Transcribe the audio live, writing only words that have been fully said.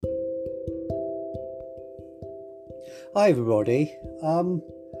Hi, everybody.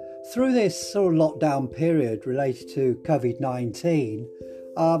 Through this sort of lockdown period related to COVID-19,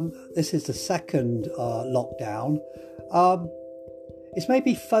 this is the second lockdown. Um, it's made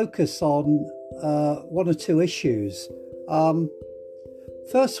me focus on one or two issues. Um,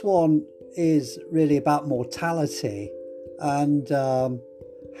 First one is really about mortality and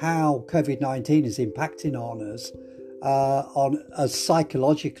how COVID-19 is impacting on us, on us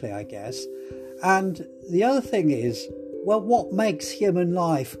psychologically, I guess. And the other thing is, well, what makes human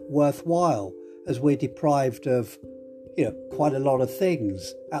life worthwhile as we're deprived of, quite a lot of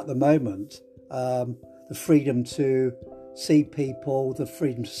things at the moment. The freedom to see people, the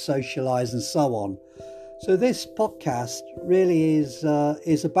freedom to socialise and so on. So this podcast really is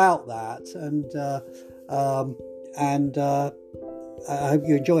about that, and I hope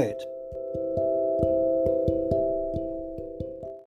you enjoy it.